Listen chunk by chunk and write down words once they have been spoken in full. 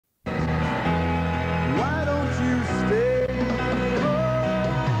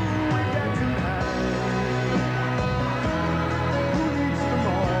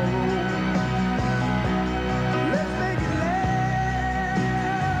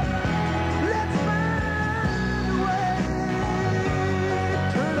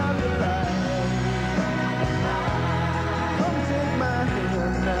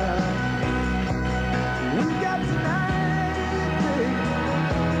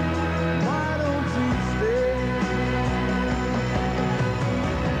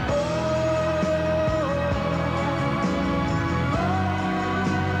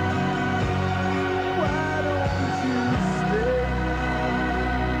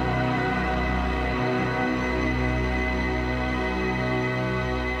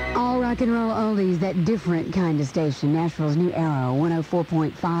rock and roll oldies, that different kind of station. Nashville's new Arrow,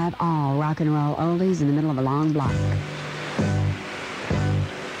 104.5, all rock and roll oldies in the middle of a long block.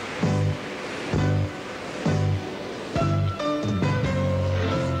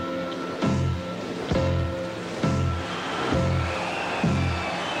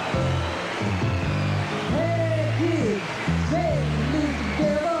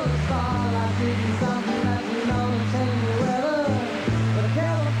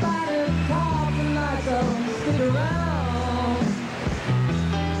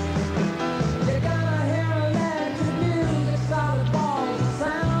 You're gonna hear electric music.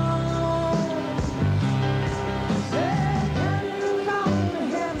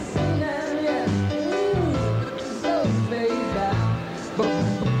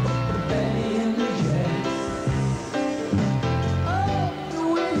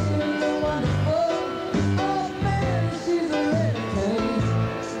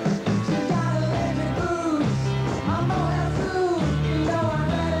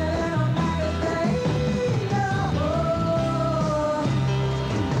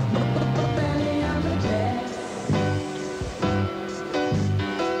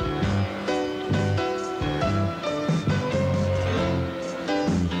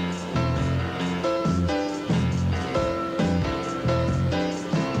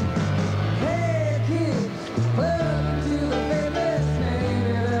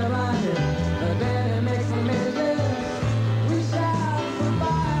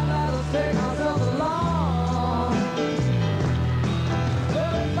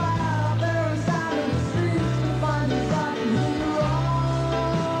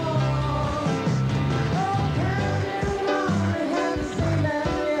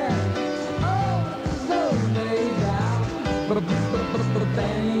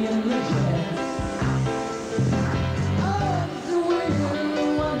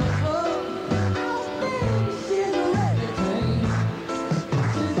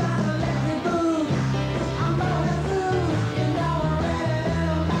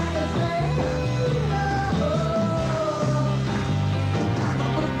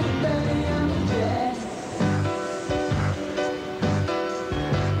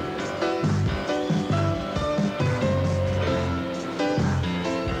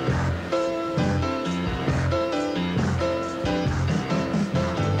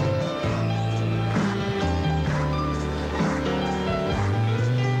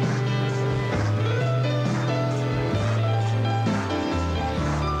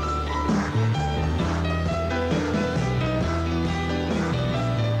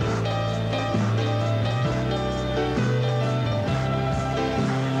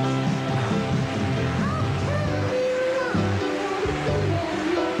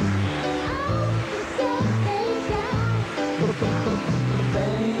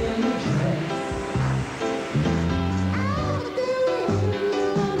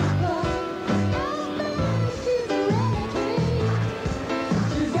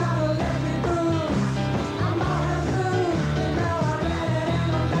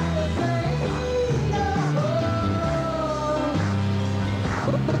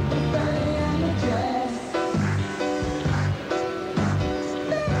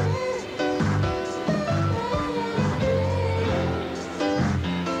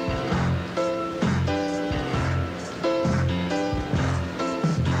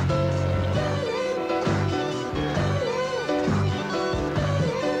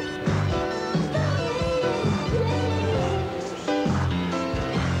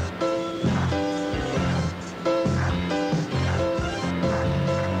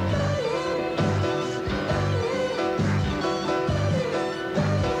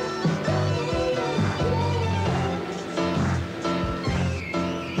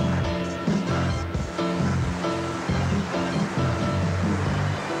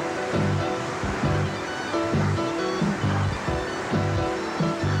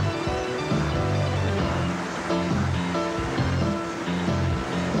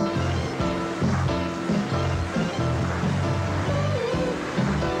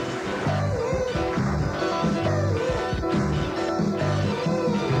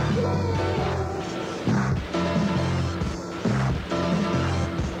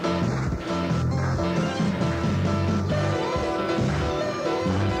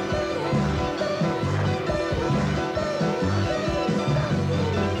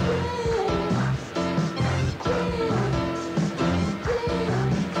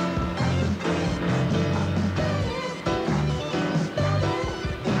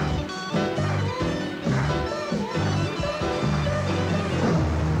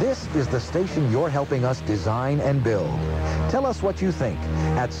 This is the station you're helping us design and build. Tell us what you think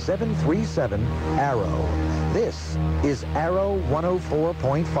at 737-ARROW. This is Arrow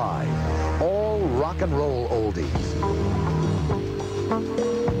 104.5. All rock and roll oldies.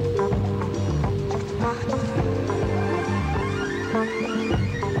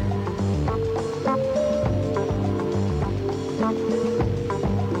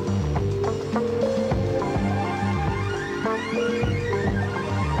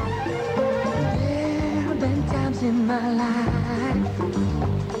 In my life,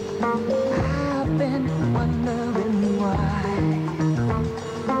 I've been wondering why.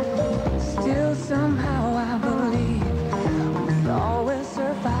 Still somehow I believe we'll always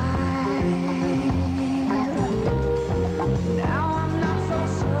survive. Now I'm not so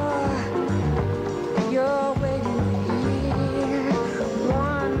sure you're waiting here.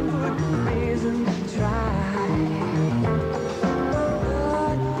 One good reason to try.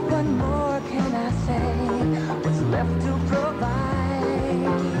 But what more can I say? Left to provide.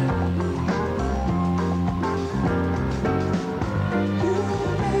 You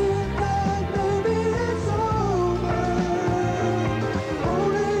made that, baby, it's over.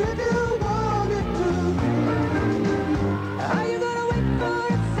 Only if you want it to be. Are you gonna wait for a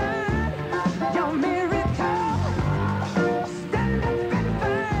sign? Your miracle. Stand up and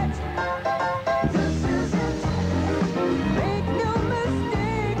fight. This is it. Make no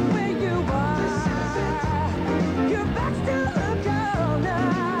mistake where you are. Your back's to the goal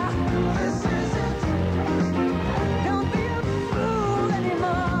now. This is it. Don't be a fool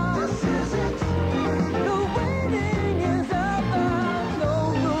anymore. This is it. The waiting is over. No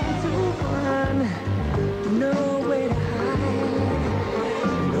room to run. No way to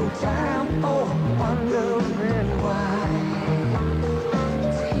hide. No time for wondering why.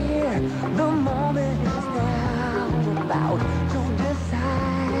 It's here. The moment is now. About to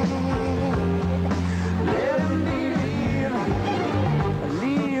decide. Let him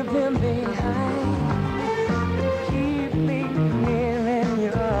leave him behind. Keep me near in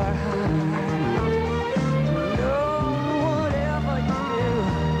your heart. No, whatever you do,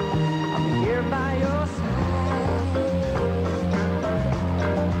 I'm here by your side.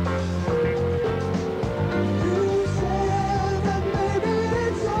 You said that maybe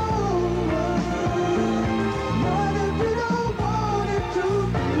it's over, but if you don't want it to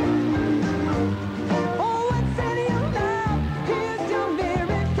be. Oh, what's in your love? Here's your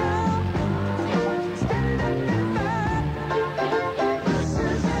miracle. Stand up and fight. This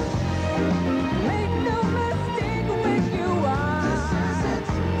is it. Make no mistake where you are. This is it.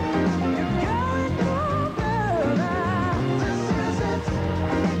 You're going over now. This is it.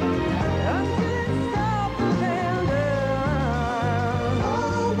 Until it's all and done. No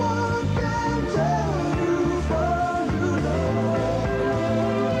one can tell you what you know.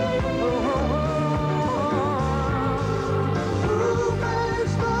 Who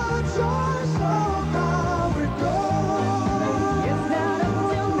makes the choice of how it goes? It's not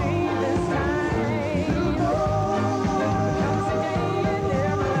until me this time. Comes a day in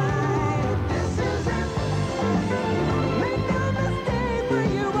their life. This is it. Make no mistake where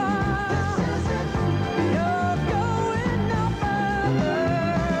you are. This is it. You're going no further.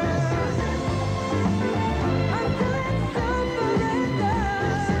 This is it. Until it's over and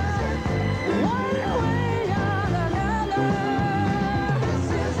done. One way or another. This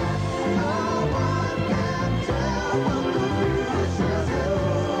is it. No one can tell what the future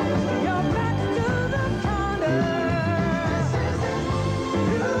holds. Your back's to the corner. This is it.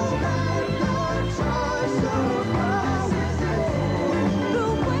 You made the choice of how it goes. The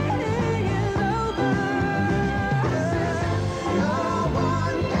waiting is over. This is it. No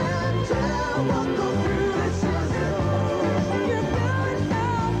one can tell what the future holds. You're going no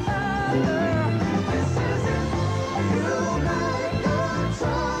further. This is it. You made the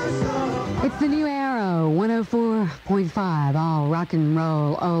choice of. It's the new Arrow 104.5, all rock and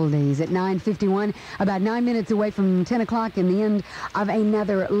roll oldies at 9:51, about 9 minutes away from 10 o'clock and the end of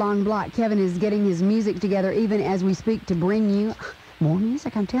another long block. Kevin is getting his music together even as we speak to bring you more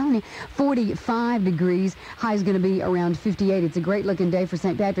music, I'm telling you. 45 degrees. High is going to be around 58. It's a great looking day for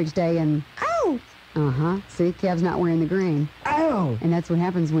St. Patrick's Day. And Ow! See, Kev's not wearing the green. Ow! And that's what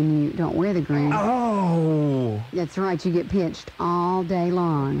happens when you don't wear the green. Oh! That's right, you get pinched all day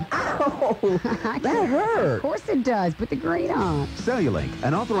long. Ow! That hurt. Of course it does. Put the green on. Cellulink,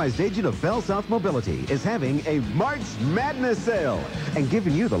 an authorized agent of Bell South Mobility, is having a March Madness sale and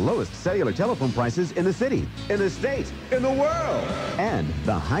giving you the lowest cellular telephone prices in the city, in the state, in the world, and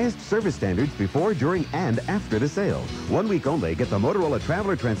the highest service standards before, during, and after the sale. 1 week only, get the Motorola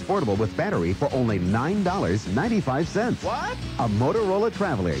Traveler Transportable with battery for only $9.95. What? A Motorola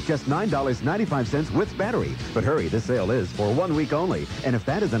Traveler, just $9.95 with battery. But hurry, this sale is for 1 week only. And if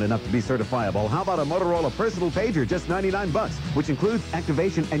that isn't enough to be certifiable, how about a Motorola Personal Pager, just $99, which includes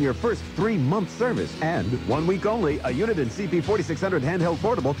activation and your first 3-month service. And 1 week only, a Uniden CP4600 handheld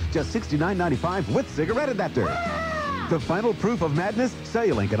portable, just $69.95 with cigarette adapter. The final proof of madness?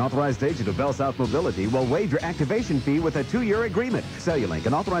 Cellulink, an authorized agent of Bell South Mobility, will waive your activation fee with a 2-year agreement. Cellulink,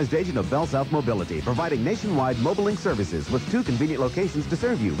 an authorized agent of Bell South Mobility, providing nationwide mobile link services with 2 convenient locations to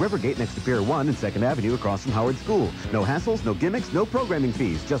serve you. Rivergate next to Pier 1 and 2nd Avenue across from Howard School. No hassles, no gimmicks, no programming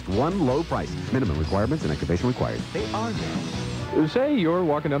fees. Just one low price. Minimum requirements and activation required. They are there. Say you're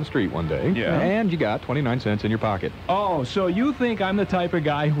walking down the street one day, and you got 29 cents in your pocket. Oh, so you think I'm the type of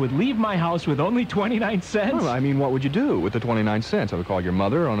guy who would leave my house with only 29 cents? Well, I mean, what would you do with the 29 cents? I would call your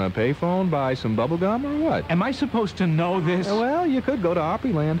mother on a payphone, buy some bubble gum, or what? Am I supposed to know this? Well, you could go to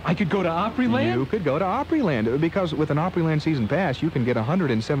Opryland. I could go to Opryland? You could go to Opryland, because with an Opryland season pass, you can get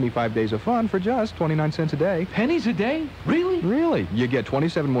 175 days of fun for just 29 cents a day. Pennies a day? Really? Really. You get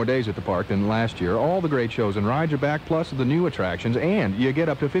 27 more days at the park than last year. All the great shows and rides are back, plus the new attractions, and you get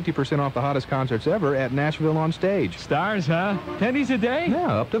up to 50% off the hottest concerts ever at Nashville on Stage. Stars, huh? Pennies a day?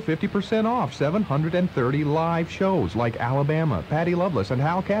 Yeah, up to 50% off 730 live shows like Alabama, Patti Loveless, and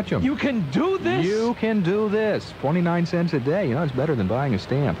Hal Ketchum. You can do this? You can do this. 29 cents a day. You know, it's better than buying a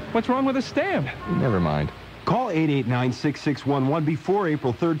stamp. What's wrong with a stamp? Never mind. Call 889-6611 before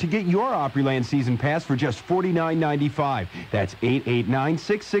April 3rd to get your Opryland season pass for just $49.95. That's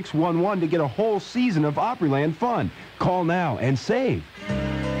 889-6611 to get a whole season of Opryland fun. Call now and save.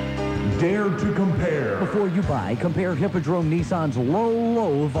 Dare to compare. Before you buy, compare Hippodrome Nissan's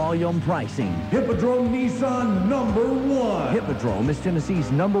low volume pricing. Hippodrome Nissan #1. Hippodrome is Tennessee's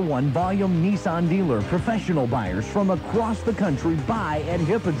 #1 volume Nissan dealer. Professional buyers from across the country buy at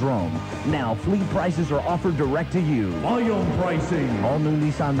Hippodrome. Now, fleet prices are offered direct to you. Volume pricing. All new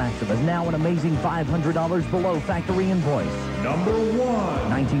Nissan Maxima is now an amazing $500 below factory invoice. #1.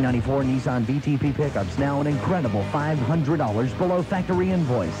 1994 Nissan VTP pickups now an incredible $500 below factory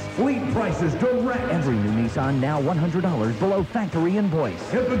invoice. Fleet prices direct. Every new Nissan now $100 below factory invoice.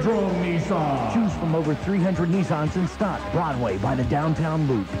 Hippodrome Nissan. Choose from over 300 Nissans in stock. Broadway by the downtown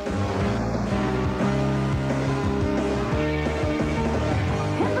loop.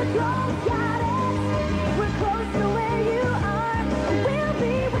 Hippodrome got it. We're close to where you are. We'll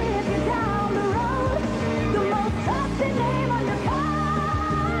be with you down the road. The most trusted name on your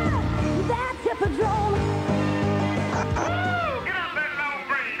car. That's Hippodrome.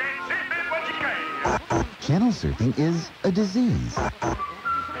 Channel surfing is a disease.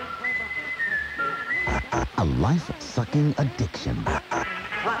 A life-sucking addiction.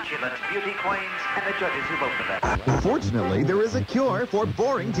 Flatulent beauty queens and the judges who vote for them. Fortunately, there is a cure for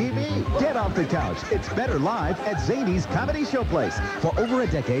boring TV. Get off the couch. It's better live at Zany's Comedy Showplace. For over a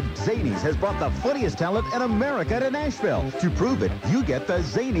decade, Zany's has brought the funniest talent in America to Nashville. To prove it, you get the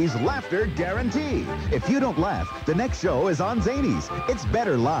Zany's Laughter Guarantee. If you don't laugh, the next show is on Zany's. It's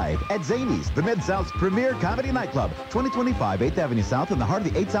better live at Zany's, the Mid-South's premier comedy nightclub. 2025 8th Avenue South in the heart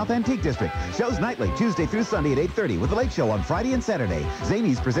of the 8th South Antique District. Shows nightly, Tuesday through Sunday at 8:30 with a late show on Friday and Saturday.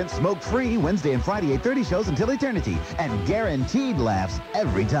 Zany's presents smoke-free Wednesday and Friday 8:30 shows until eternity, and guaranteed laughs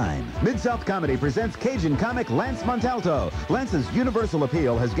every time. Mid-South Comedy presents Cajun comic Lance Montalto. Lance's universal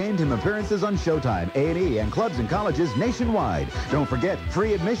appeal has gained him appearances on Showtime, A&E, and clubs and colleges nationwide. Don't forget,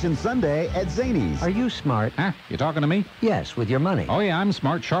 free admission Sunday at Zany's. Are you smart? Huh? You talking to me? Yes, with your money. Oh, yeah, I'm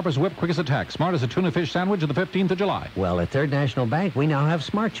smart. Sharp as a whip, quick as a tack. Smart as a tuna fish sandwich on the 15th of July. Well, at Third National Bank, we now have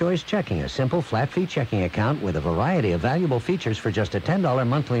Smart Choice Checking, a simple flat-fee checking account with a variety of valuable features for just a $10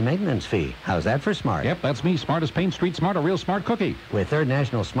 monthly maintenance fee. How's that for smart? Yep, that's me. Smart as Paint Street Smart, a real smart cookie. With Third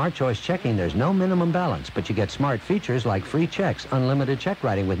National Smart Choice Checking, there's no minimum balance, but you get smart features like free checks, unlimited check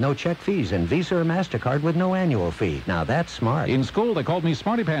writing with no check fees, and Visa or MasterCard with no annual fee. Now that's smart. In school, they called me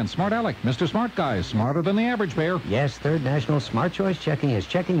Smarty Pants, Smart Alec, Mr. Smart Guy, smarter than the average bear. Yes, Third National Smart Choice Checking is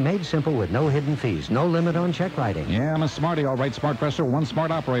checking made simple with no hidden fees, no limit on check writing. Yeah, I'm a smarty, all right. Smart presser, one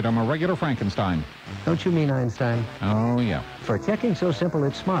smart operator. I'm a regular Frankenstein. Don't you mean Einstein? Oh, yeah. For checking so simple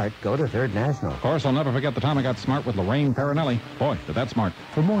it's smart, go to Third National. Of course, I'll never forget the time I got smart with Lorraine Parinelli. Boy, did that smart.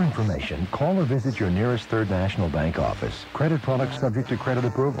 For more information, call or visit your nearest Third National Bank office. Credit products subject to credit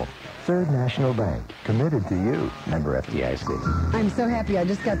approval. Third National Bank, committed to you. Member FDIC. I'm so happy I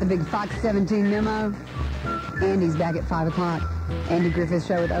just got the big Fox 17 memo. Andy's back at 5 o'clock. Andy Griffith's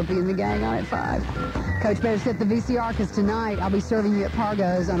show with Opie and the Gang on at 5. Coach, better set the VCR, because tonight I'll be serving you at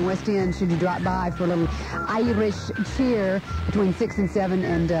Pargo's on West End should you drop by for a little Irish cheer between 6 and 7,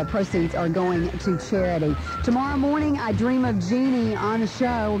 and proceeds are going to charity. Tomorrow morning, I Dream of Jeannie on the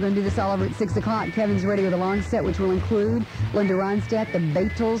show. We're going to do this all over at 6 o'clock. Kevin's ready with a long set, which will include Linda Ronstadt, the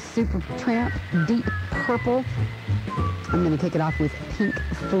Beatles, Supertramp, Deep Purple. I'm going to kick it off with Pink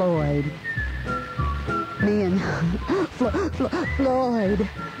Floyd. Me and Floyd.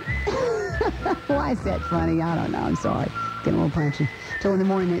 Why is that funny? I don't know. I'm sorry. Getting a little punchy. Till in the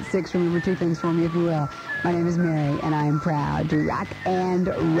morning at 6, remember two things for me, if you will. My name is Mary, and I am proud to rock and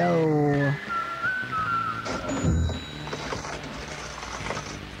roll.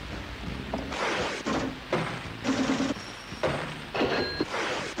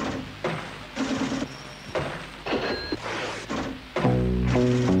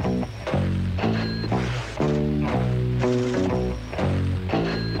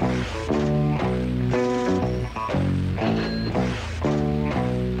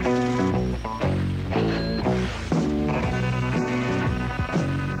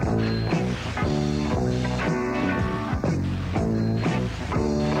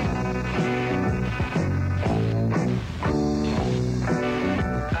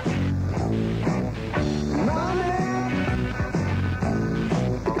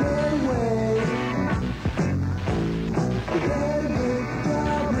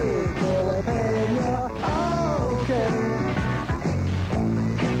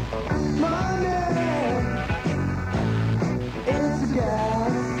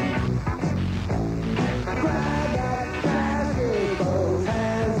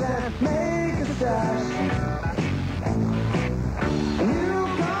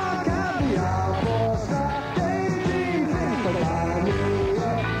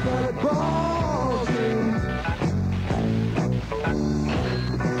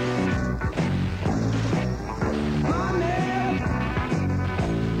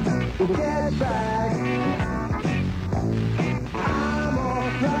 Get back. I'm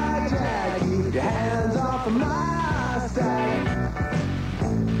on project. Keep your hands off of my stack.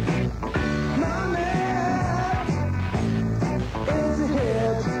 My man is a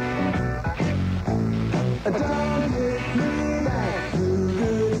hit. Don't get me back to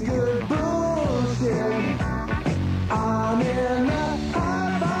good bullshit. I'm in a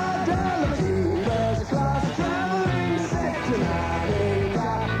high fidelity first class traveling section. I ain't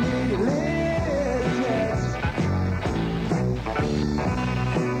got me lit yet.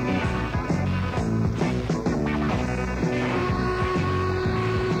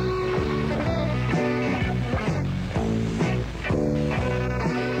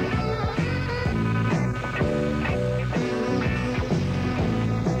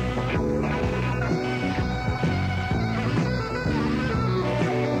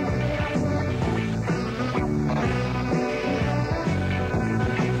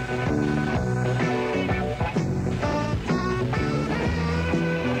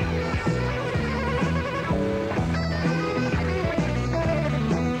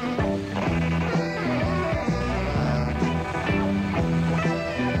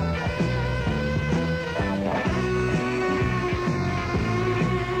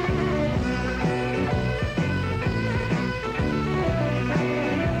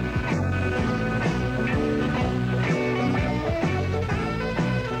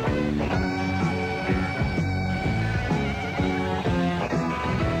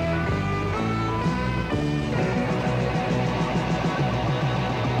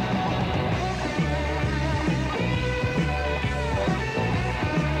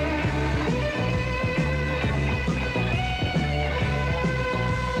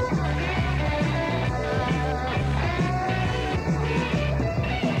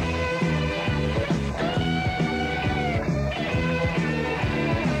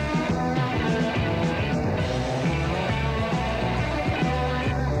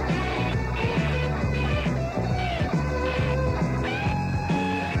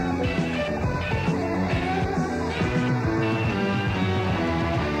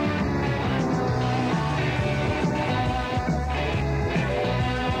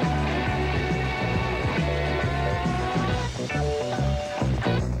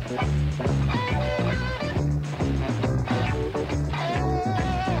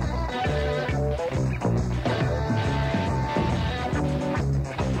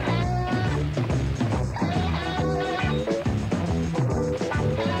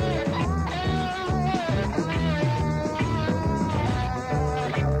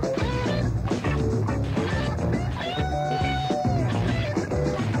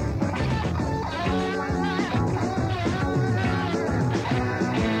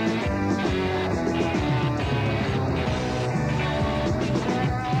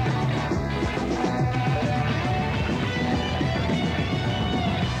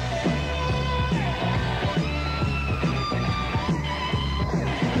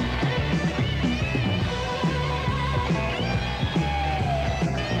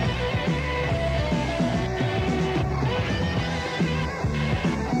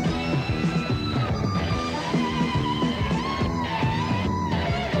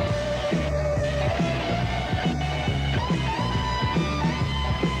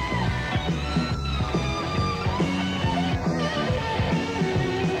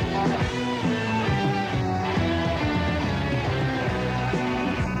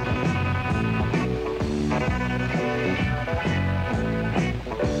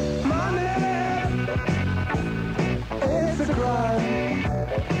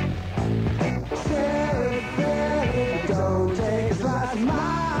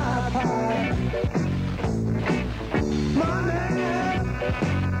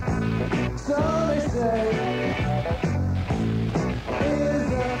 So they say,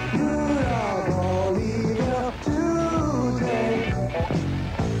 is the root of all evil today.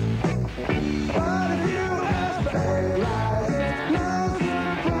 But if you ask daylight, it's no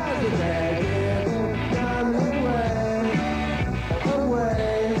surprise that they're giving none away,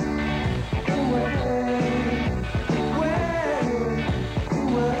 away,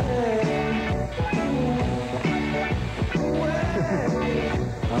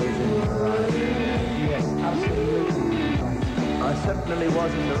 Yes, absolutely. I certainly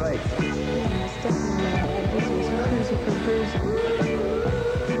was in the race.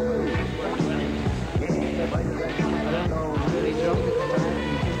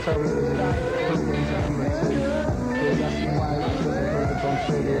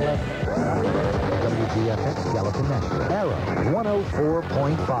 WZYP, Gallatin, Nashville. Arrow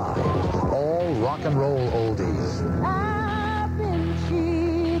 104.5. All rock and roll oldies. I've been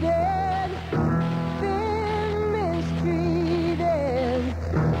cheated, been mistreated.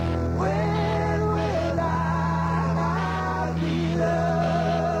 When will I be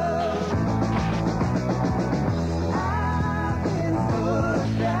loved? I've been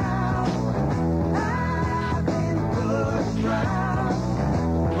pushed down, I've been pushed round.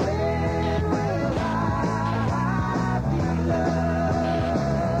 When will I be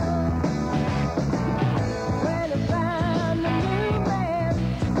loved? Well, if I'm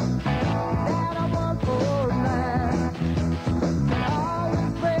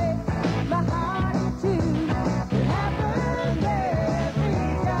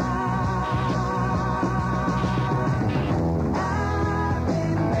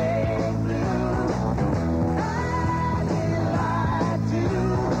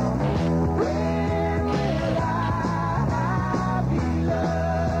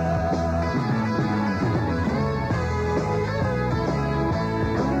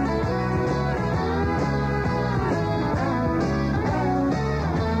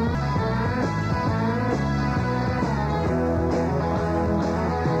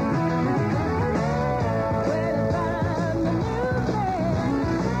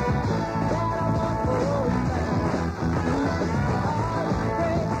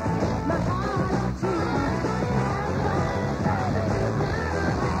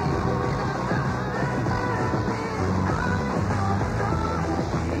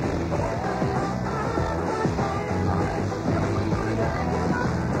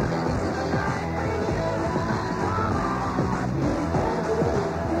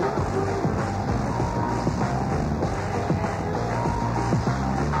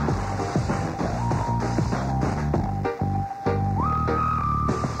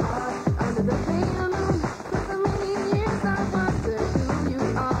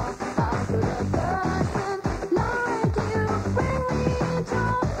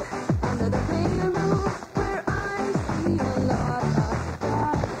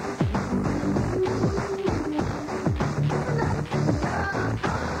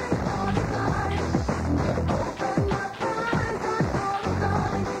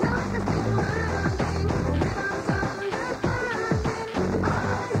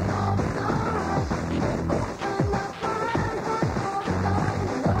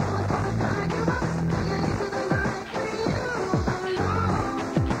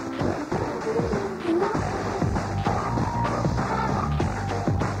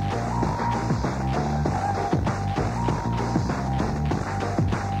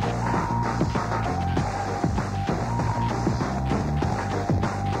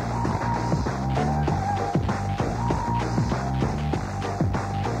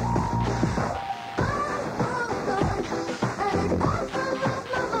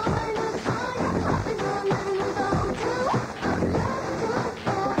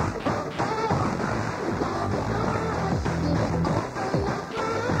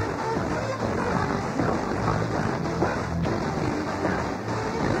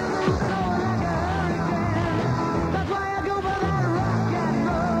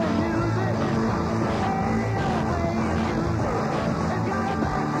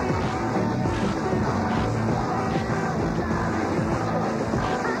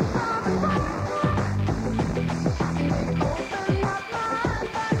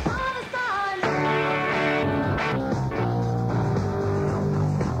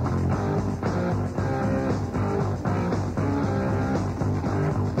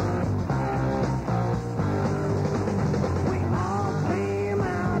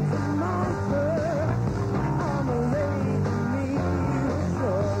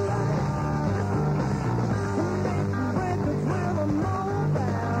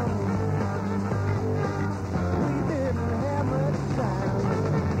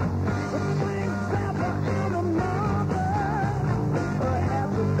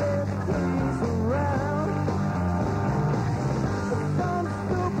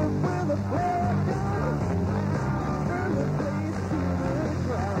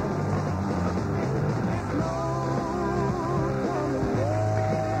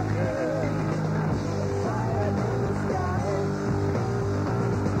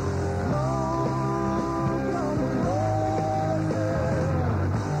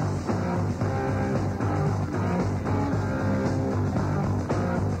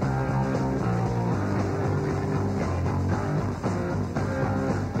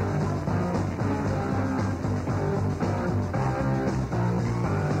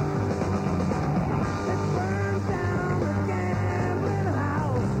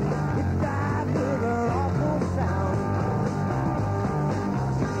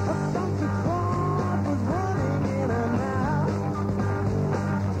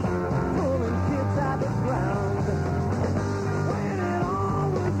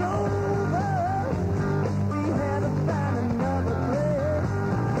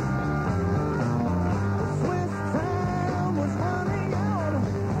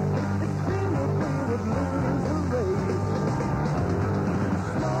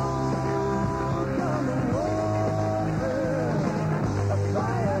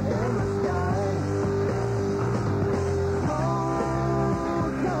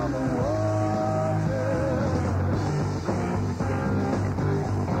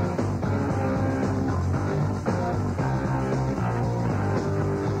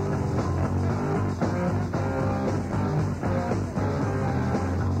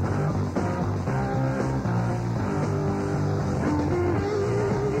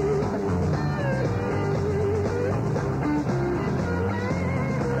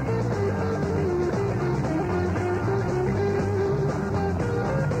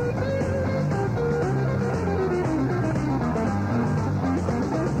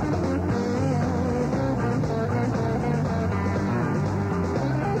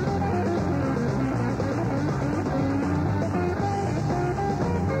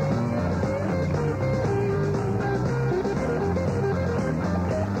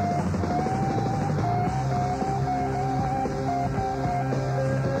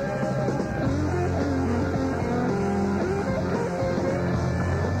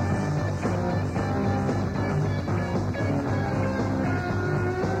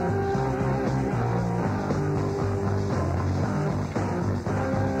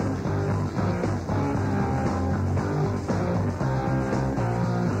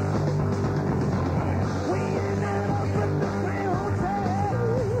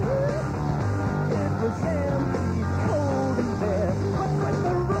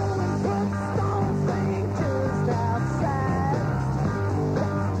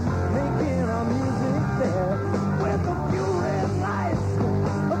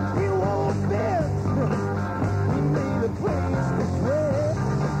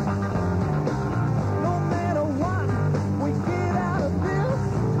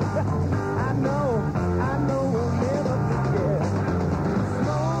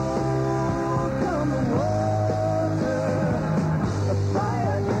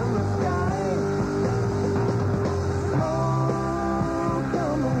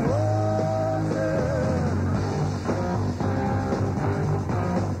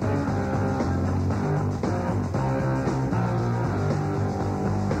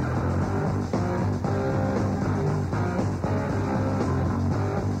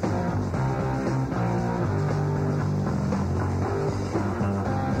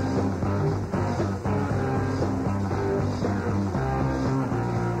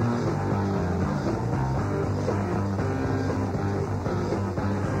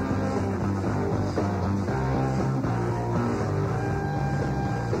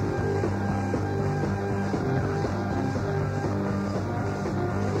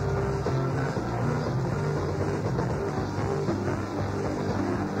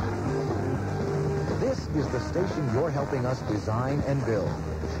is the station you're helping us design and build.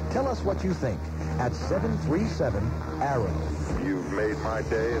 Tell us what you think at 737-ARROW. You've made my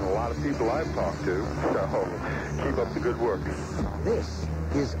day and a lot of people I've talked to, so keep up the good work. This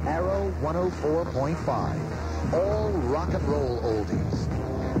is Arrow 104.5. All rock and roll oldies.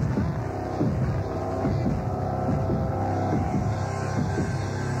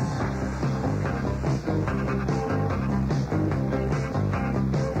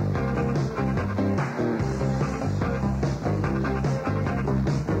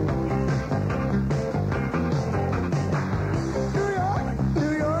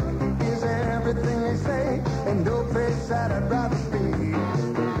 New York is everything they say, and no place that I'd rather be.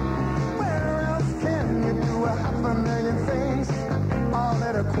 Where else can you do a half a million things all at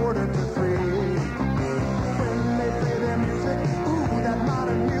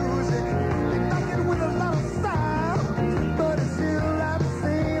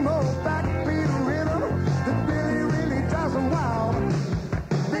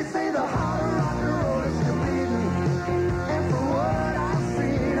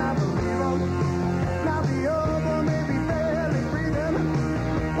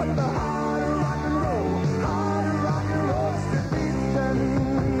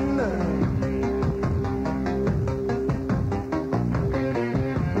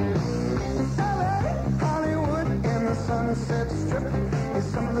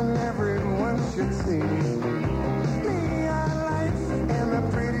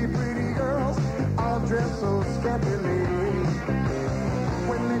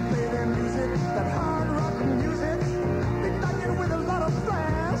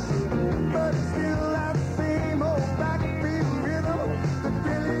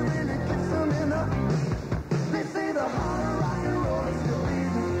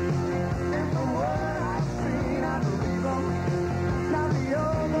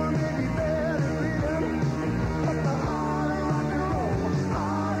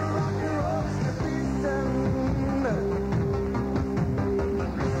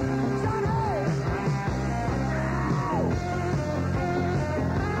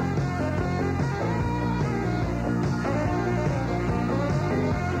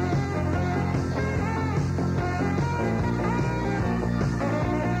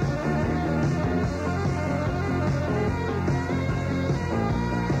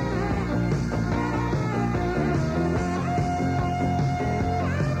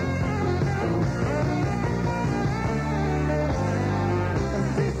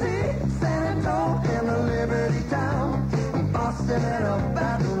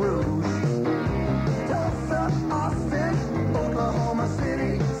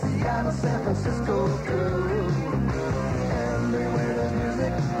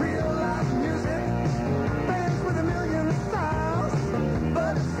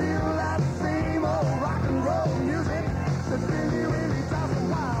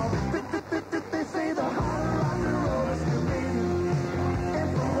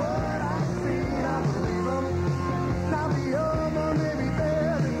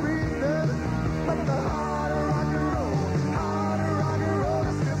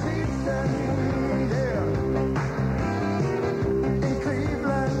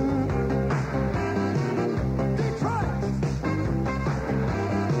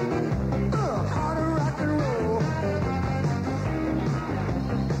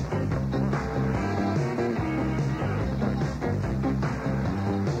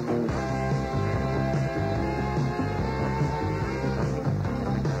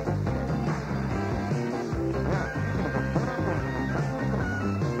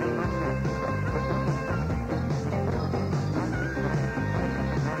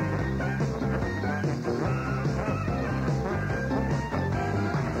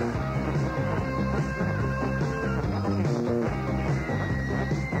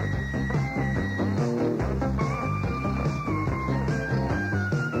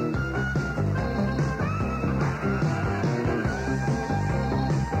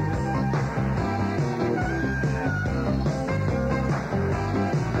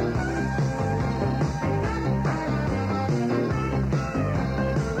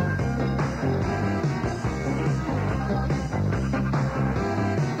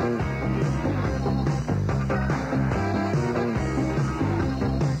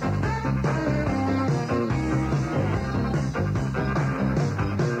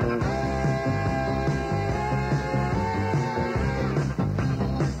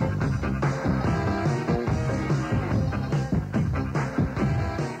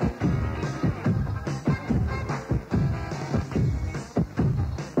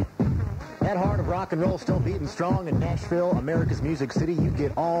Rock and roll still beating strong in Nashville, America's Music City. You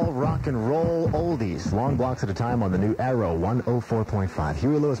get all rock and roll oldies, long blocks at a time on the new Arrow 104.5.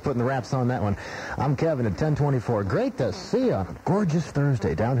 Huey Lewis putting the raps on that one. I'm Kevin at 1024. Great to see you on a gorgeous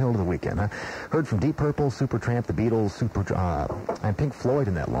Thursday, downhill to the weekend. Huh? Heard from Deep Purple, Supertramp, the Beatles, and Pink Floyd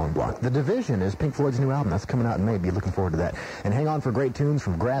in that long block. The Division is Pink Floyd's new album. That's coming out in May. Be looking forward to that. And hang on for great tunes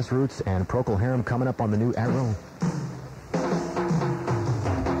from Grassroots and Procol Harum coming up on the new Arrow.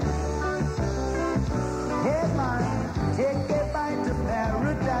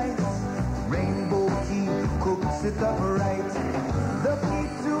 It up right. The key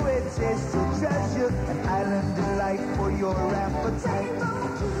to it is to treasure an island delight for your appetite.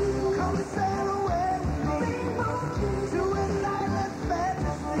 Come sail away with me to an island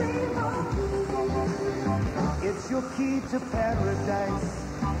fantasy. It's your key to paradise.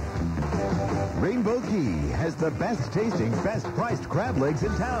 Rainbow Key has the best tasting, best priced crab legs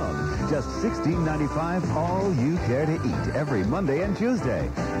in town. Just $16.95, all you care to eat every Monday and Tuesday.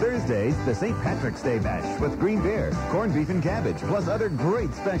 Thursdays, the St. Patrick's Day Bash with green beer, corned beef and cabbage, plus other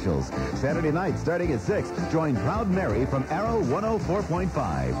great specials. Saturday night, starting at 6, join Proud Mary from Arrow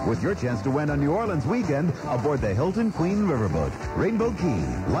 104.5 with your chance to win a New Orleans weekend aboard the Hilton Queen Riverboat. Rainbow Key,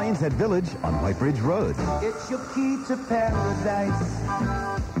 Lions Head Village on White Bridge Road. It's your key to paradise.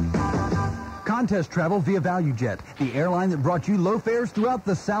 Contest travel via ValueJet, the airline that brought you low fares throughout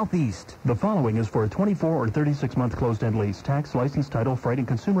the Southeast. The following is for a 24 or 36-month closed-end lease. Tax, license, title, freight, and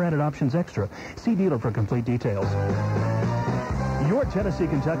consumer added options extra. See dealer for complete details. Your Tennessee,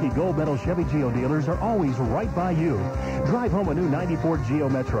 Kentucky Gold Medal Chevy Geo dealers are always right by you. Drive home a new 94 Geo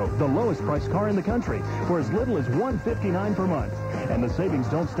Metro, the lowest priced car in the country, for as little as $159 per month. And the savings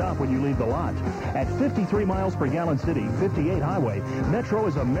don't stop when you leave the lot. At 53 miles per gallon city, 58 highway, Metro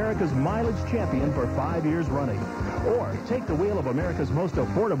is America's mileage champion for 5 years running. Or take the wheel of America's most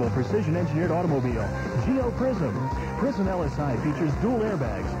affordable precision-engineered automobile, Geo Prism. Prism LSI features dual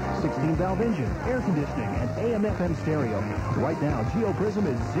airbags, 16-valve engine, air conditioning, and AM/FM stereo. Right now, Geo Prism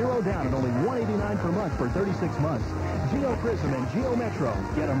is $0 down at only $189 per month for 36 months. Geo Prism and Geo Metro.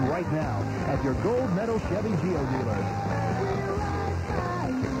 Get them right now at your Gold Medal Chevy Geo dealer.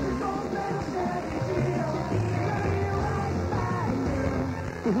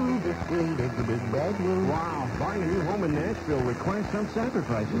 This great is the big bad news. Wow, buying a new home in Nashville requires some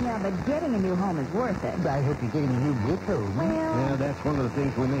sacrifices. Yeah, but getting a new home is worth it. I hope you're getting a new brick home. Well, yeah, that's one of the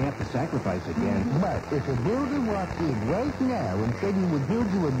things we may have to sacrifice again. But if a builder walked in right now and said he would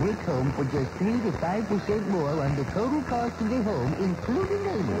build you a brick home for just 3 to 5% more on the total cost of the home, including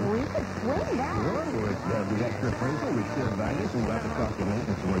labor, we could swing that. Sure, with the extra appraisal, we share values and got the cost of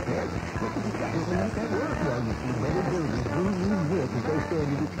maintenance and repairs. Look at the guys who make that work. Well, you see, better builders do use brick as their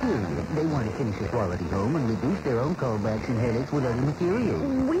standard of experience. They want to finish a quality home and reduce their own callbacks and headaches with other materials.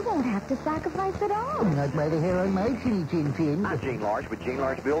 We won't have to sacrifice at all. Not by the hair on my chinny chin chin. I'm Gene Large with Gene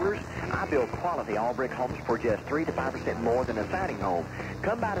Large Builders. I build quality all-brick homes for just 3 to 5% more than a siding home.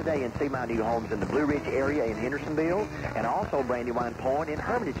 Come by today and see my new homes in the Blue Ridge area in Hendersonville and also Brandywine Point in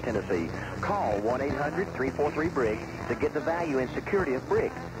Hermitage, Tennessee. Call 1-800-343-BRICK to get the value and security of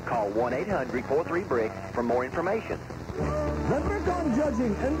brick. Call 1-800-343-BRICK for more information. Leprechaun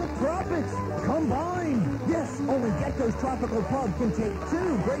judging and the tropics combined. Yes, only Gecko's Tropical Pub can take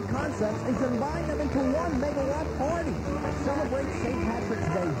 2 great concepts and combine them into 1 megawatt party. Celebrate St. Patrick's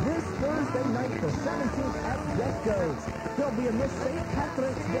Day this Thursday night, the 17th at Gecko's. There'll be a Miss St.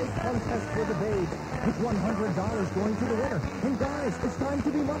 Patrick's Day contest for the babes with $100 going to the winner. And guys, it's time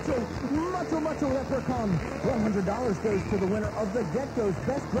to be macho. Macho Leprechaun. $100 goes to the winner of the Gecko's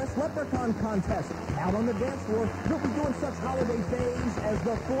Best Dressed Leprechaun contest. Out on the dance floor, they'll be doing such holiday things as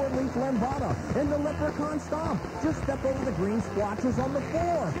the 4-leaf lambada and the leprechaun stomp. Just step over the green splotches on the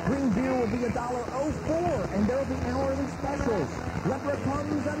floor. Green beer will be $1.04, and there'll be hourly specials.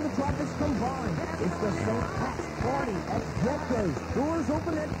 Leprechauns and the tropics combined. It's the St. Pat's Party at Gecko's. Doors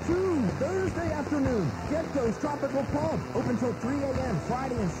open at 2 Thursday afternoon. Gecko's Tropical Pub, open till 3 a.m.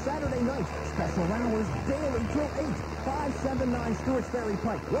 Friday and Saturday night. Special hours daily till 8. 579 Stewart's Ferry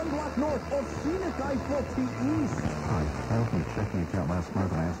Pike, 1 block north of Scenic I-40 East. Hi, I opened a checking account last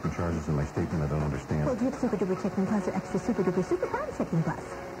month and I asked for charges in my statement I don't understand. Well, do you have Super Duper Checking Plus or Extra Super Duper Super Prime Checking Plus?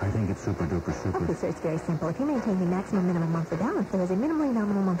 I think it's super duper super. Okay, sir, it's very simple. If you maintain the maximum minimum monthly balance, there is a minimally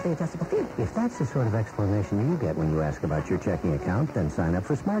nominal monthly adjustable fee. If that's the sort of explanation you get when you ask about your checking account, then sign up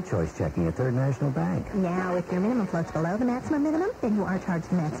for Smart Choice Checking at Third National Bank. Now, if your minimum floats below the maximum minimum, then you are charged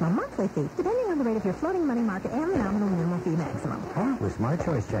the maximum monthly fee, depending on the rate of your floating money market and the nominal minimum fee maximum. With Smart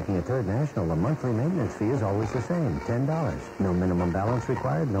Choice Checking at Third National, the monthly maintenance fee is always the same, $10. No minimum balance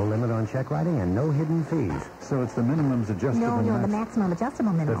required, no limit on check writing, and no hidden fees. So it's the minimum's adjustable No, the maximum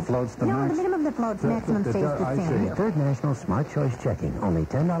adjustable minimum. that floats the No, max? the minimum that floats maximum stays the I same. see. Third National Smart Choice Checking. Only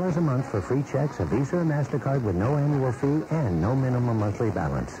 $10 a month for free checks, a Visa or MasterCard with no annual fee, and no minimum monthly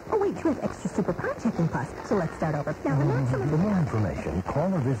balance. Oh, wait, you have extra super prime checking plus. So let's start over. Now, the maximum... For more information,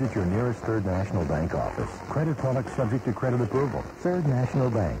 call or visit your nearest Third National Bank office. Credit products subject to credit approval. Third National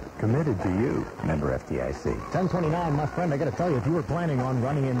Bank. Committed to you. Member FDIC. 1029, my friend, I got to tell you, if you were planning on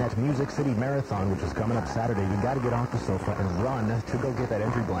running in that Music City Marathon, which is coming up Saturday, you got to get off the sofa and run to go get that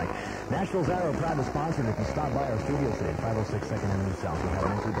entry blank. Nashville's Arrow, proud to sponsor it. You can stop by our studio today, 506 2nd Avenue South. We'll have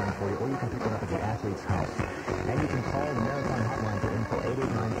an entry blank for you, or you can pick it up at the athlete's house. And you can call the Marathon Hotline for info,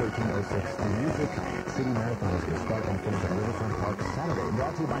 889-1306. The Music City Marathon is going to start and finish at Riverfront Park Saturday.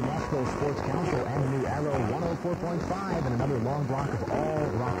 Brought to you by Nashville Sports Council and the new Arrow 104.5 and another long block of all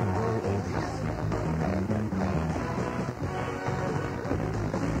rock and roll oldies.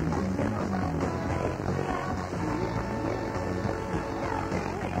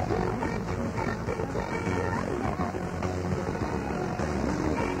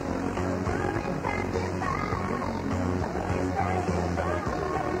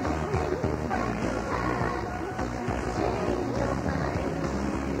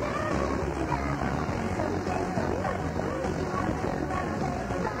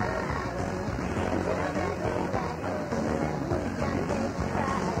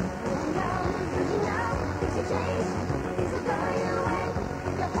 Chase